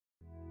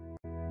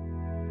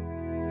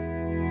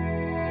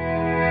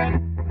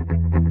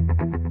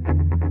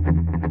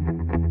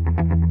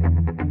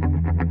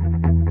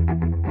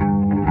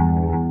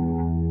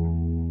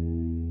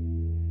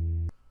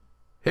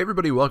Hey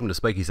everybody, welcome to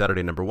Spikey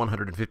Saturday number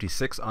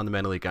 156 on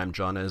the Leek. I'm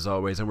John as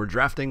always, and we're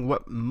drafting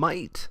what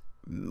might,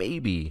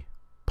 maybe,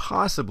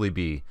 possibly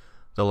be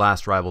the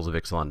last Rivals of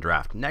Ixalan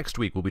draft. Next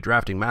week we'll be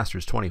drafting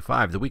Masters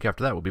 25. The week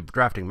after that we'll be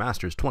drafting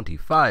Masters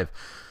 25.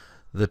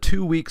 The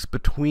 2 weeks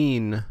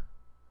between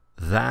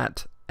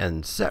that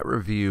and set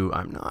review,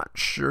 I'm not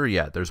sure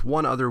yet. There's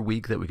one other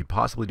week that we could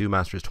possibly do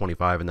Masters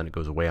 25, and then it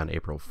goes away on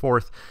April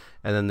 4th.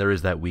 And then there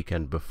is that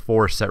weekend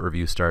before set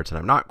review starts, and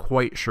I'm not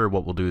quite sure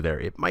what we'll do there.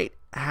 It might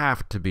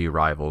have to be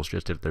Rivals,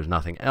 just if there's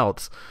nothing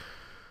else.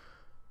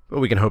 But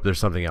we can hope there's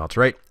something else,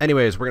 right?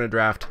 Anyways, we're going to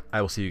draft.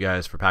 I will see you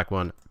guys for Pack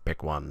 1,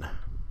 Pick 1.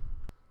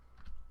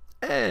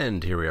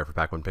 And here we are for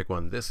Pack 1, Pick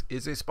 1. This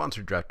is a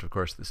sponsored draft, of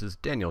course. This is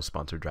Daniel's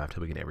sponsored draft.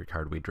 He'll be getting every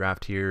card we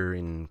draft here,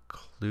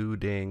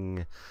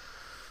 including...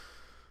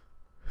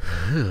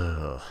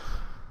 This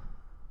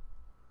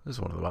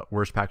is one of the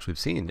worst packs we've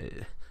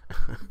seen.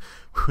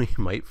 We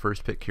might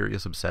first pick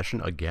Curious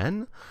Obsession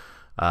again.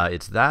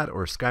 It's that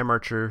or Sky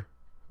Marcher.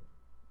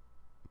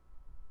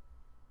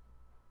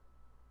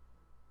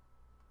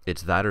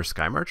 It's that or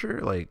Sky Marcher?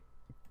 Like,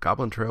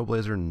 Goblin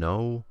Trailblazer,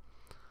 no.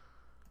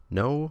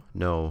 No,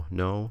 no,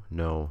 no,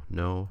 no,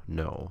 no,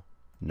 no,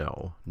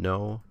 no,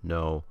 no,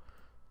 no,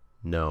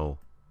 no.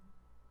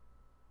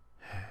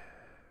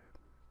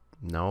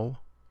 No.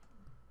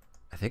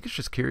 I think it's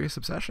just Curious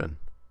Obsession.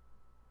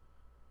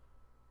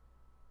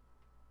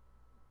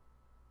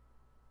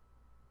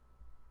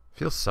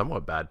 Feels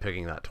somewhat bad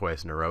picking that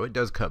twice in a row. It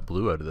does cut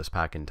blue out of this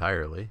pack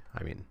entirely.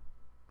 I mean,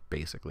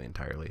 basically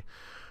entirely.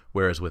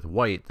 Whereas with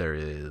white, there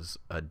is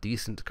a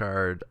decent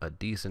card, a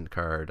decent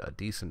card, a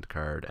decent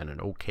card, and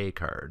an okay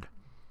card.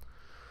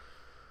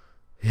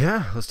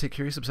 Yeah, let's take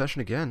Curious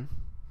Obsession again.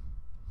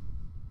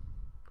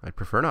 I'd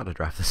prefer not to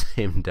draft the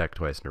same deck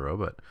twice in a row,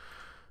 but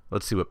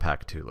let's see what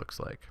pack 2 looks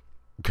like.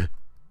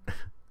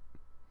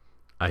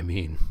 I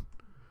mean,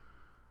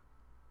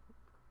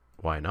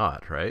 why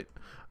not, right?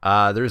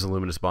 There is a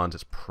Luminous Bonds.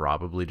 It's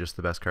probably just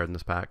the best card in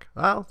this pack.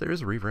 Well, there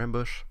is a Reaver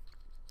Ambush.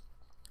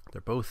 They're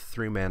both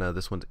 3 mana.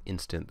 This one's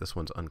instant. This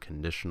one's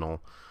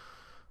unconditional.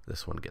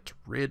 This one gets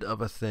rid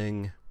of a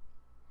thing.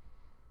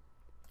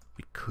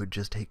 We could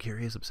just take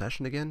Curious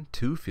Obsession again.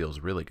 2 feels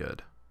really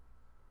good.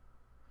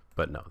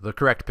 But no, the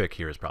correct pick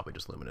here is probably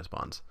just Luminous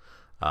Bonds.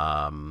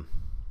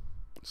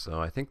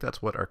 So I think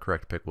that's what our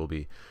correct pick will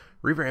be.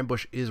 Reaver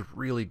Ambush is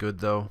really good,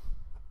 though.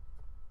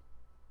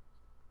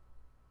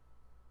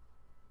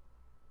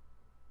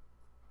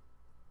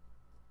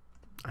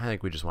 I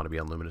think we just want to be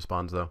on Luminous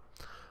Bonds, though.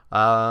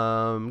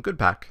 Good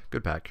pack.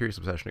 Good pack. Curious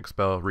Obsession,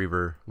 Expel,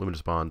 Reaver,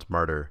 Luminous Bonds,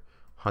 Martyr,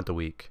 Hunt a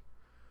Week,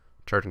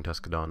 Charging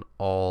Tuscadon,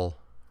 all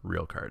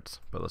real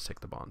cards. But let's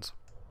take the bonds.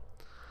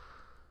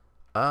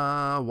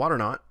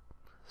 Waterknot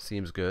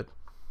seems good.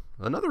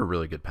 Another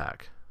really good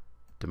pack.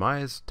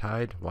 Demise,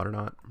 Tide,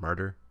 Waterknot,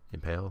 Martyr,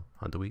 Impale,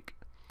 Hunt a Week.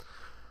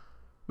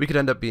 We could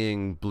end up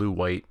being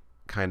blue-white,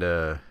 kind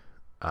of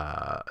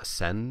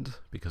Ascend,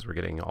 because we're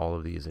getting all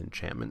of these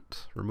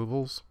enchantment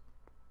removals.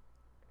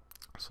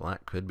 So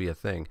that could be a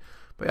thing.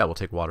 But yeah, we'll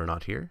take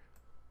Waterknot here.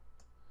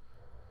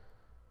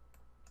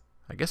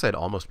 I guess I'd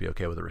almost be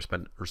okay with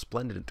a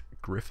Resplendent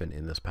Griffin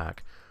in this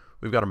pack.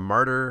 We've got a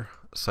Martyr,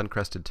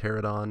 Suncrested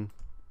Pterodon.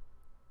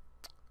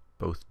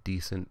 Both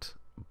decent.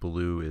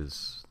 Blue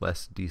is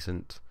less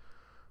decent.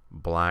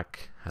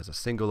 Black has a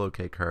single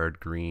okay card.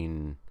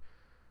 Green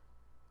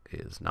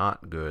is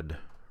not good.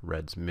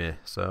 Red's meh.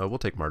 So we'll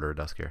take Martyr or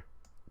Dusk here.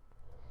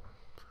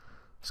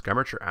 Sky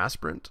Marcher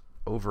Aspirant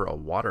over a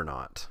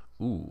Waterknot.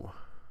 Ooh.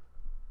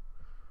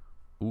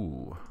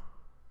 Ooh.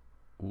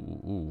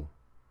 Ooh.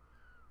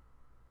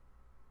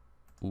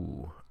 Ooh.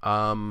 Ooh.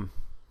 I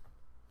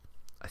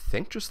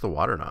think just the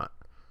Waterknot.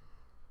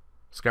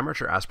 Sky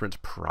Marcher Aspirant's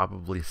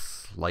probably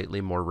slightly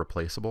more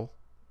replaceable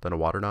than a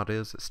Waterknot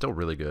is. It's still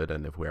really good,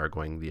 and if we are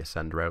going the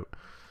Ascend route,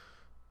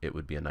 it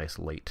would be a nice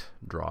late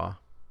draw.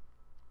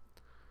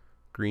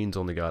 Green's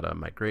only got a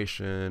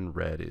Migration.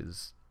 Red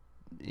is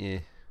eh.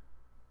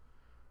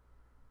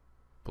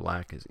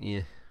 Black is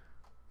eh.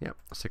 Yep,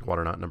 let's take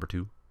Waterknot number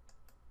 2.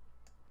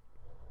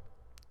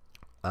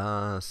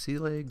 Sea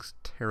Legs,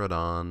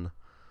 Pterodon,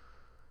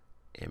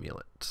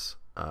 Amulet.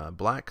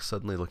 Black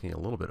suddenly looking a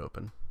little bit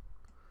open,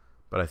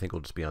 but I think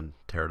we'll just be on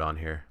Pterodon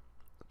here.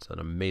 It's an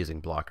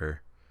amazing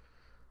blocker,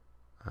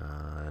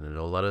 and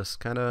it'll let us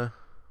kind of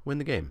win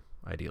the game,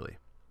 ideally.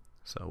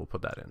 So we'll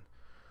put that in.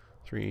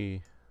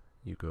 3,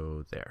 you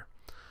go there.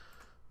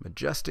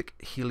 Majestic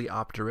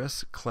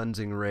Heliopterus,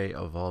 Cleansing Ray,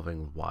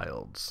 Evolving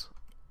Wilds.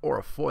 Or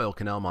a foil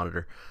Canal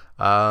Monitor.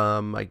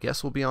 I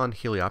guess we'll be on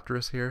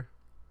Heliopterus here.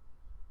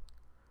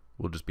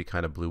 We'll just be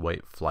kind of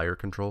blue-white flyer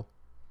control.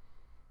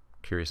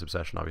 Curious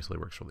Obsession obviously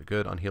works really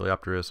good on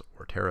Heliopterus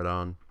or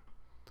Pterodon.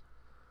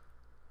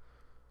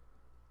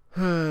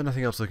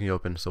 Nothing else looking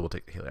open, so we'll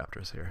take the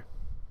Heliopterus here.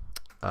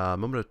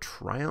 Moment of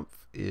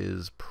Triumph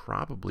is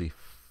probably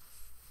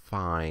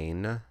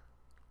fine.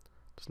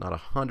 It's not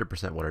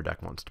 100% what our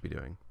deck wants to be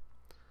doing.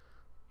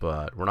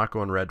 But we're not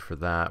going red for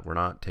that. We're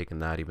not taking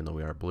that even though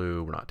we are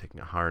blue. We're not taking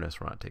a Harness.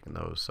 We're not taking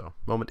those. So,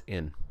 Moment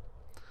in.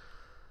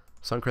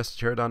 Suncrested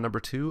Pterodon number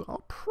 2.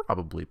 I'll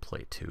probably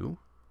play 2.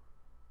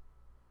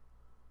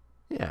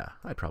 Yeah,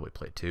 I'd probably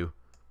play 2.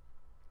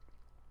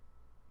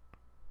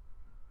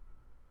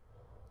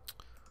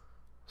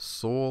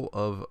 Soul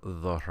of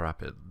the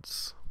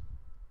Rapids.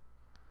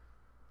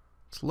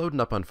 It's loading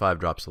up on 5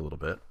 drops a little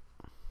bit.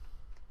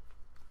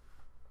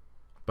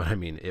 But I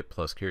mean, it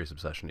plus Curious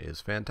Obsession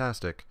is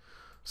fantastic.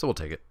 So we'll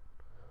take it.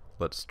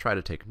 Let's try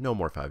to take no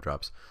more 5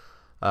 drops.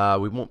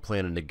 We won't play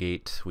in a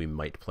Negate. We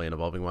might play in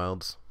Evolving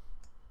Wilds.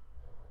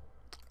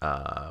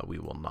 We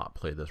will not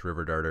play this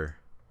River Darter.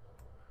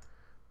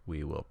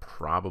 We will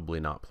probably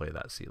not play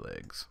that Sea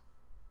Legs.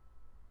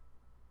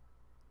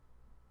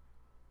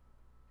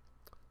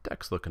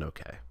 Deck's looking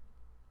okay.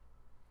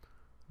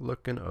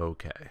 Looking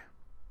okay.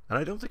 And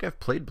I don't think I've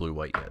played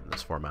Blue-White yet in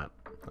this format.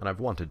 And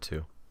I've wanted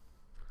to.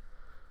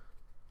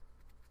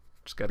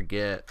 Just got to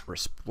get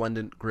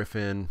Resplendent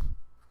Griffin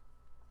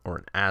or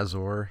an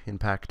Azor in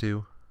pack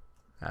 2.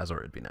 Azor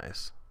would be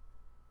nice.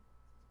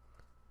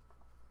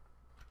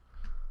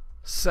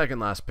 Second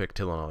last pick,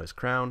 Tilonoli's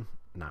Crown.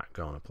 Not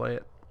going to play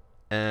it.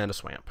 And a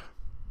Swamp.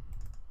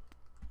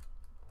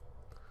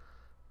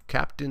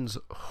 Captain's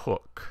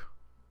Hook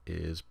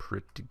is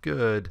pretty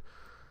good.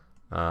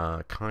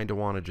 Kind of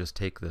want to just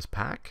take this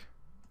pack.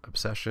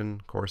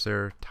 Obsession,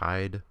 Corsair,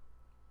 Tide.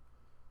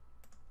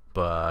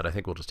 But I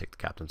think we'll just take the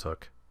Captain's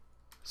Hook.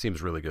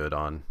 Seems really good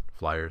on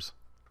flyers.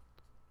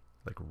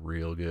 Like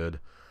real good.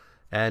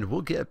 And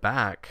we'll get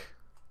back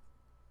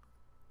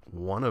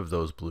one of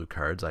those blue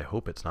cards. I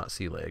hope it's not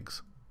Sea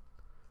Legs.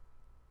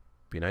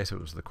 Be nice if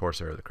it was the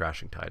Corsair or the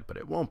Crashing Tide, but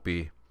it won't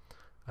be.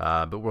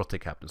 But we'll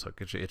take Captain's Hook.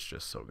 It's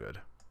just so good.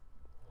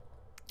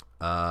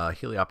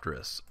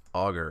 Heliopterus,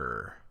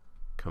 Augur,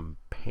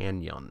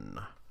 Companion.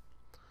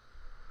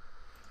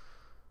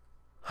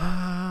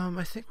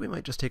 I think we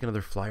might just take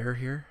another flyer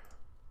here.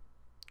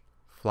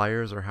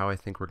 Flyers are how I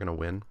think we're going to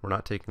win. We're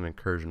not taking an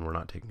Incursion. We're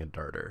not taking a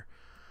Darter.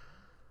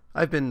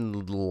 I've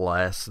been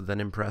less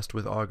than impressed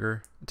with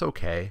Augur. It's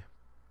okay,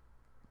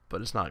 but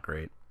it's not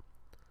great.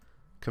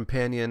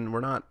 Companion,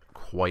 we're not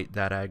quite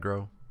that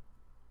aggro.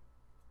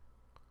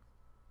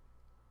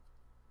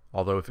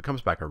 Although if it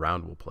comes back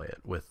around, we'll play it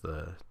with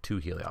the 2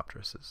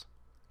 Heliopteruses.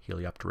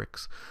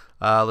 Heliopteryx.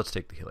 Let's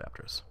take the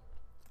Heliopterus.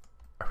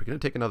 Are we going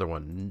to take another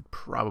one?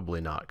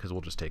 Probably not, because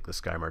we'll just take the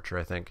Sky Marcher,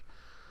 I think.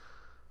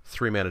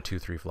 3 mana,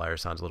 2/3 flyer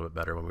sounds a little bit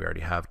better when we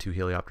already have 2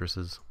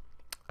 Heliopteruses.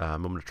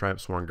 Moment of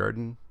Triumph, Sworn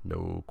Garden.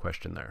 No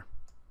question there.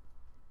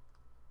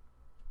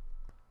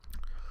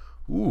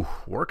 Ooh,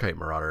 Warkite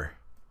Marauder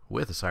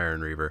with a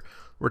Siren Reaver.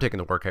 We're taking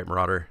the Warkite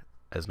Marauder,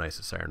 as nice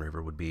as Siren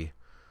Reaver would be.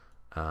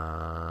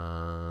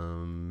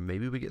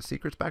 Maybe we get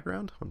Secrets back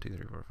around. 1, 2,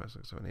 3, 4, 5,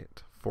 6, 7,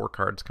 8. 4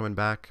 cards coming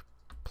back.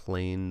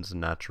 Plains,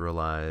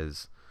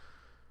 Naturalize,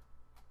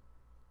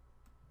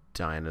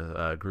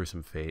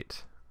 Gruesome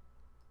Fate,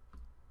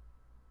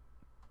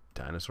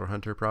 Dinosaur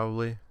Hunter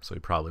probably. So we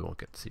probably won't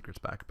get the Secrets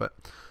back,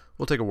 but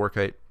we'll take a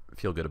Warkite.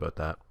 Feel good about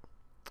that.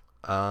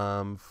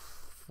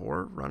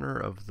 Forerunner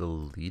of the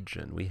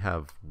Legion. We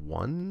have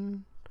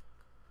 1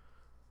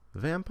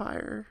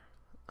 Vampire.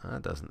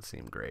 That doesn't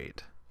seem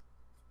great.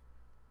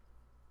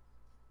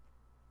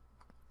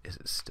 Is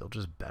it still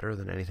just better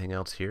than anything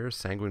else here?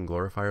 Sanguine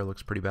Glorifier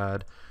looks pretty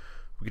bad.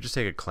 We could just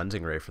take a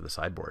Cleansing Ray for the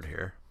sideboard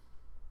here.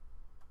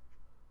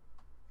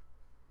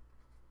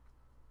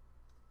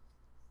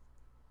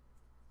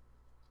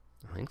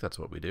 I think that's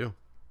what we do.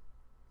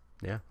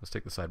 Yeah, let's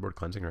take the sideboard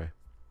Cleansing Ray.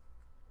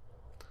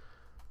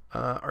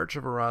 Arch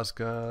of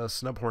Araska,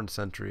 Snubhorn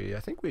Sentry.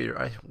 I think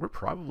we're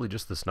probably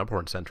just the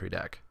Snubhorn Sentry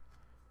deck.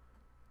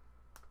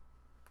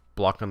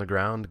 Block on the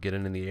ground, get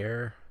in the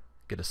air,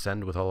 get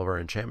Ascend with all of our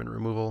enchantment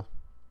removal.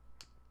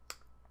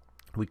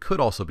 We could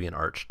also be an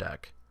Arch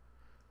deck,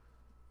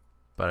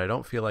 but I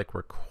don't feel like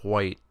we're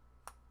quite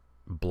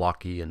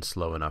blocky and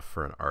slow enough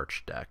for an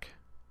Arch deck.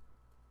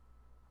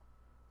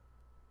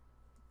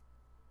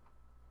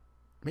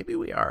 Maybe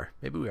we are.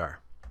 Maybe we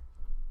are.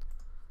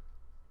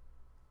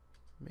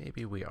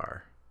 Maybe we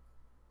are.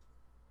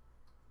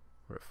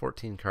 We're at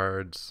 14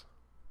 cards.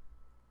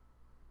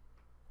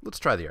 Let's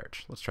try the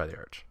Arch. Let's try the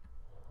Arch.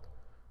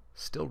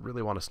 Still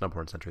really want a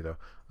Snubhorn Sentry, though.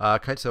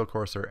 Kitesail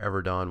Courser,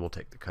 Everdawn. We'll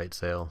take the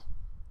Kitesail.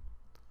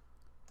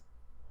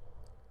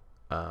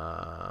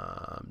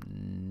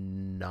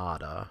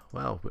 Nada.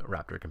 Well,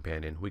 Raptor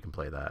Companion. We can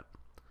play that.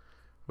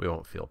 We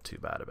won't feel too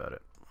bad about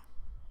it.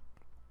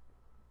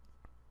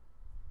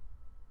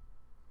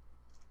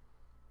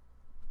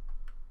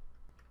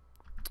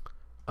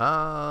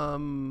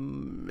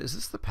 Is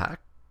this the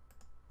pack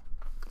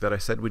that I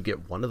said we'd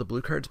get 1 of the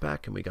blue cards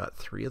back and we got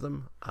 3 of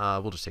them?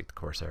 We'll just take the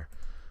Corsair.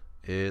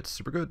 It's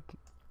super good.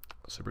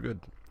 Super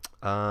good.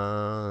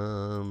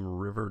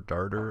 River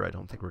Darter. I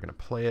don't think we're going to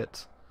play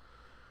it.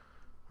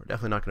 We're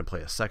definitely not going to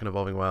play a second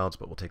Evolving Wilds,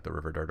 but we'll take the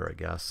River Darter, I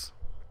guess.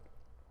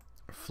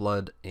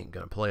 Flood, ain't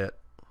going to play it.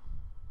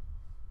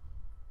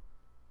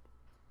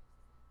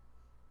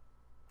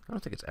 I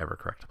don't think it's ever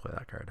correct to play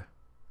that card.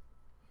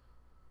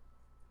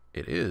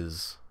 It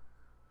is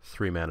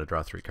 3 mana,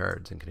 draw 3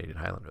 cards in Canadian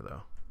Highlander,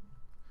 though.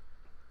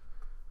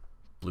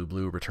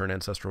 Blue, return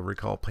Ancestral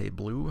Recall, pay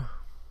blue.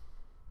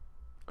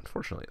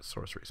 Unfortunately, it's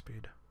sorcery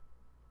speed.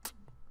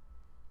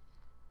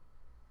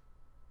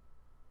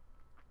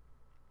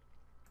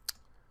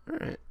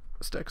 Alright,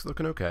 this deck's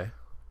looking okay.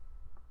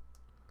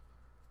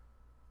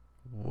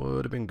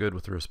 Would have been good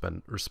with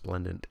the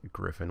Resplendent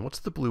Griffin. What's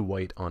the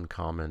blue-white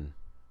uncommon?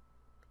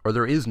 Or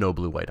there is no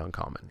blue-white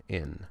uncommon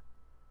in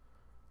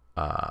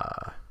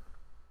Ixalan,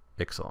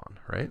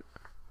 right?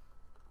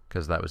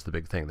 Because that was the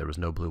big thing. There was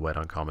no blue-white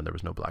uncommon. There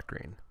was no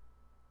black-green.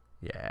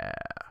 Yeah.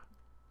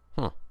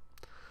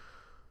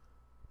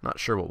 Not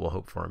sure what we'll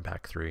hope for in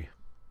pack 3.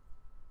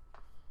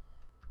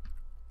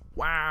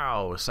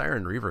 Wow,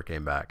 Siren Reaver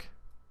came back.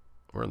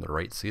 We're in the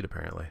right seat,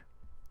 apparently.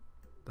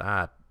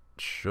 That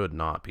should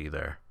not be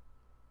there.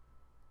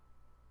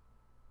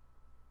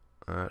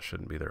 That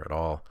shouldn't be there at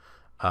all.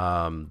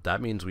 That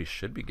means we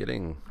should be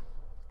getting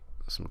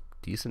some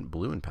decent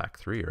blue in pack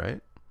 3,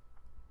 right?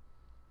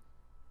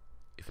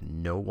 If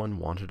no one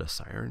wanted a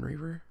Siren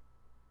Reaver?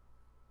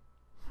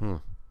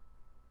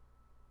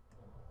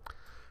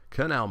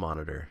 Canal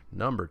Monitor,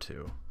 number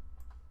 2.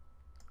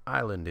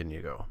 Island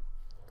Indigo.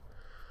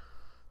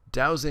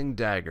 Dowsing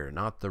Dagger,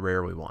 not the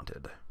rare we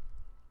wanted.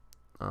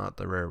 Not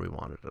the rare we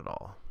wanted at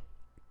all.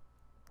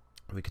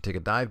 We could take a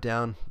dive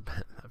down.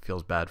 That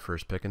feels bad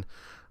first picking.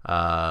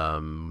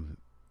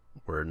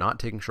 We're not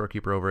taking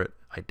Shorekeeper over it.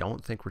 I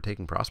don't think we're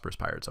taking Prosperous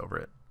Pirates over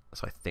it.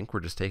 So I think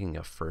we're just taking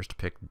a first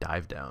pick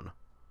dive down.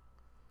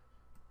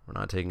 We're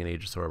not taking an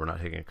Aegisaur. We're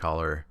not taking a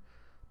Collar.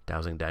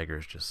 Dowsing Dagger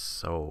is just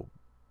so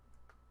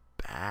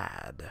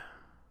bad.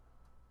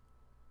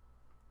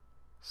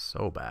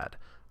 So bad.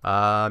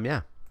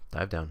 Yeah.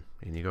 Dive down.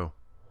 In you go.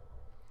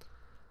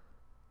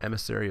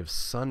 Emissary of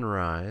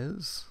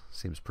Sunrise.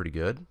 Seems pretty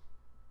good.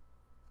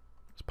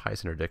 It's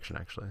Pious Interdiction,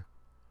 actually.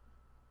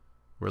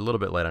 We're a little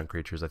bit light on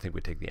creatures. I think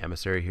we take the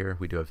Emissary here.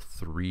 We do have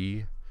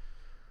 3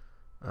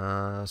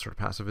 sort of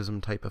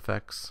pacifism type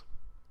effects.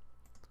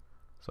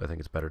 So I think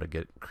it's better to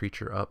get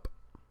creature up.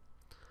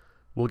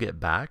 We'll get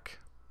back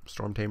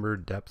Storm Tamer,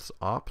 Depths,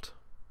 Opt.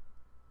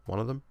 One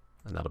of them.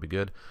 And that'll be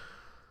good.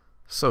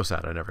 So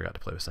sad I never got to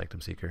play with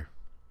Sanctum Seeker.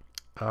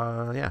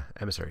 Yeah,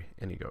 Emissary.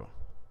 In you go.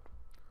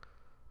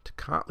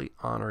 Tocatli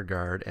Honor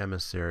Guard,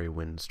 Emissary,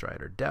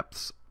 Windstrider.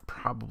 Depths.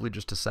 Probably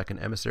just a second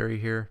Emissary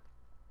here.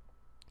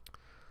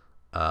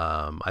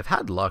 I've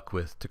had luck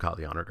with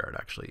Tocatli Honor Guard,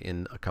 actually,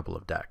 in a couple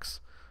of decks.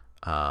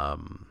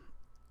 And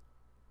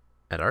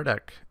our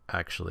deck,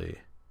 actually...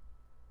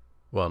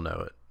 Well,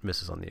 no, it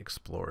misses on the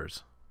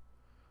Explorers.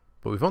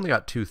 But we've only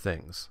got 2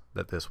 things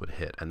that this would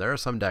hit. And there are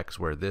some decks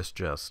where this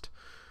just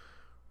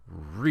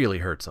really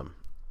hurts them.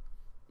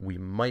 We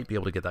might be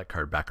able to get that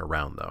card back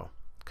around, though.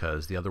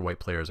 Because the other white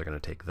players are going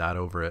to take that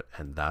over it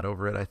and that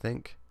over it, I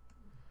think.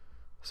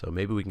 So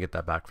maybe we can get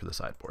that back for the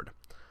sideboard.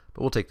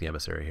 But we'll take the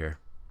Emissary here.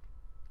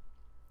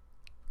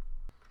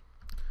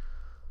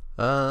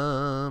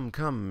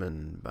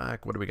 Coming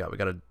back. What do we got? We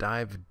got a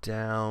Dive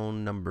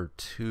Down, number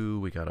 2.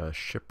 We got a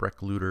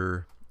Shipwreck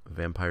Looter,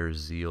 Vampire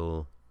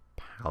Zeal,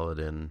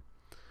 Paladin.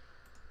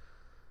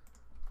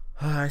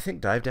 I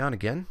think Dive Down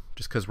again,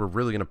 just because we're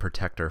really going to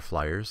protect our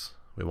flyers.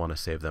 We want to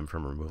save them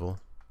from removal.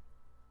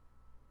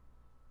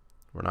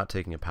 We're not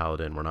taking a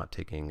Paladin. We're not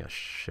taking a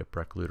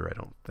Shipwreck Looter, I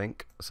don't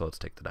think. So let's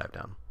take the Dive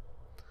Down.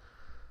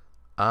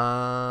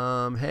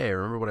 Hey,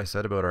 remember what I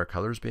said about our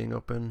colors being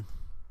open?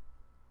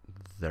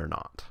 They're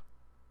not.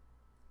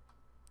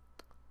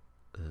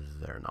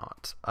 They're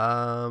not.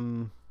 I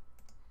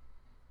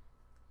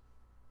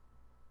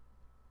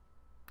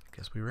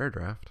guess we rare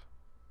draft.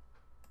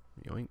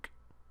 Yoink.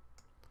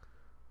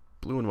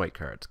 Blue and white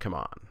cards. Come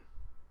on.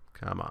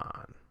 Come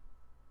on.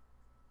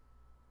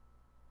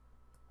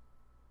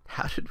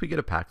 How did we get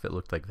a pack that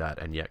looked like that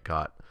and yet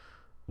got,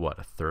 what,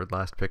 a 3rd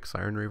last pick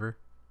Siren Reaver?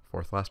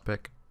 4th last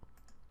pick?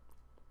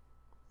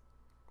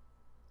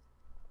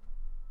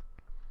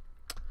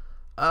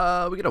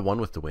 We get a 1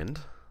 with the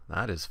Wind.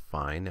 That is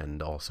fine,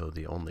 and also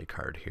the only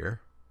card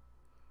here.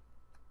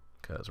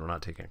 Because we're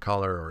not taking a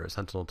Collar or a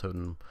Sentinel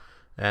Totem.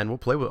 And we'll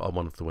play with a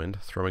 1 with the Wind.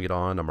 Throwing it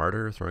on a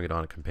Martyr, throwing it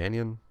on a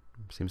Companion,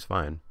 seems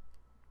fine.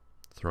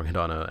 Throwing it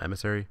on an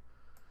Emissary,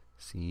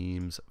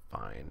 seems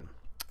fine.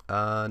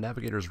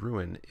 Navigator's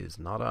Ruin is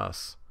not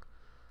us.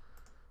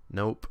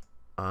 Nope.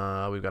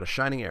 We've got a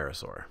Shining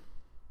Aerosaur.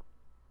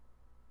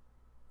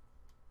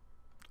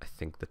 I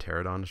think the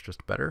Pterodon is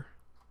just better.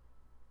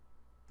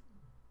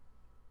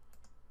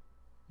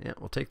 Yeah,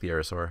 we'll take the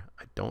Aerosaur.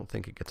 I don't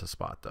think it gets a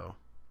spot, though.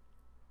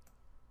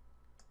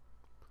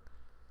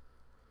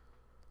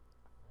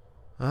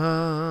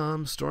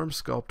 Storm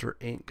Sculptor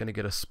ain't going to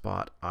get a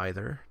spot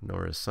either,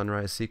 nor is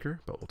Sunrise Seeker,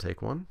 but we'll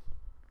take one.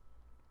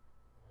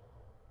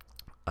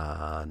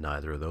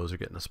 Neither of those are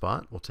getting a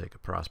spot. We'll take a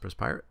Prosperous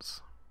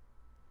Pirates.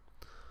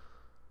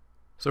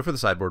 So for the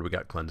sideboard, we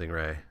got Cleansing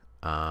Ray.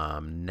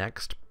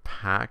 Next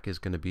pack is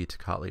going to be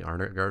Tocatli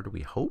Honor Guard,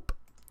 we hope.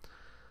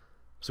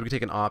 So we can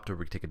take an Opt or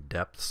we can take a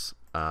Depths.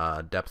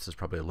 Depths is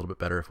probably a little bit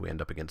better if we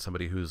end up against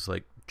somebody who's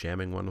like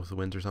jamming one with the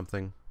Winds or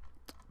something.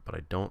 But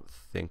I don't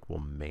think we'll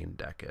main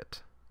deck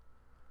it.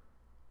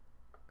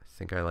 I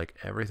think I like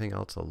everything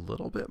else a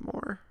little bit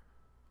more.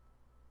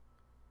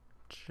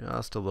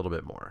 Just a little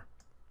bit more.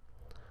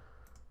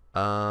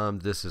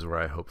 This is where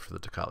I hope for the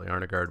Takali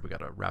Arnagard. We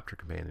got a Raptor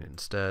Companion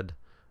instead.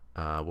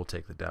 We'll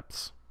take the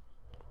Depths.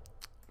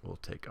 We'll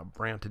take a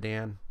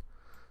Brantidan.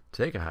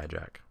 Take a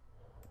Hijack.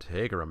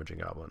 Take a Rummaging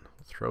Goblin.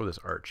 Throw this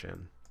Arch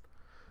in.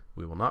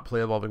 We will not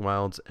play Evolving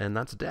Wilds, and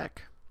that's a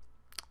deck.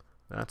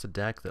 That's a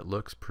deck that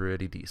looks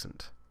pretty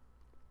decent.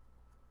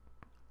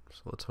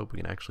 So let's hope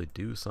we can actually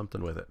do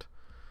something with it.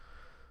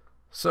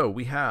 So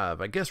we have,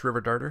 I guess,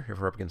 River Darter if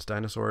we're up against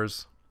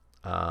dinosaurs.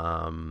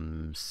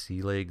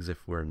 Sea Legs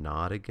if we're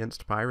not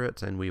against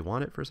pirates and we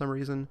want it for some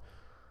reason.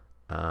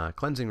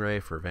 Cleansing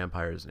Ray for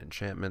vampires and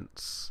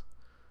enchantments.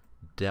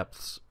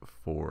 Depths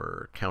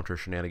for counter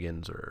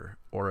shenanigans or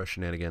aura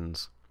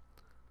shenanigans.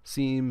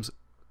 Seems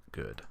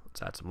good.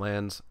 Let's add some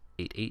lands.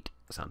 8/8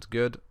 sounds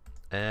good.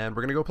 And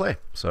we're going to go play.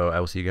 So I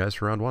will see you guys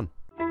for round 1.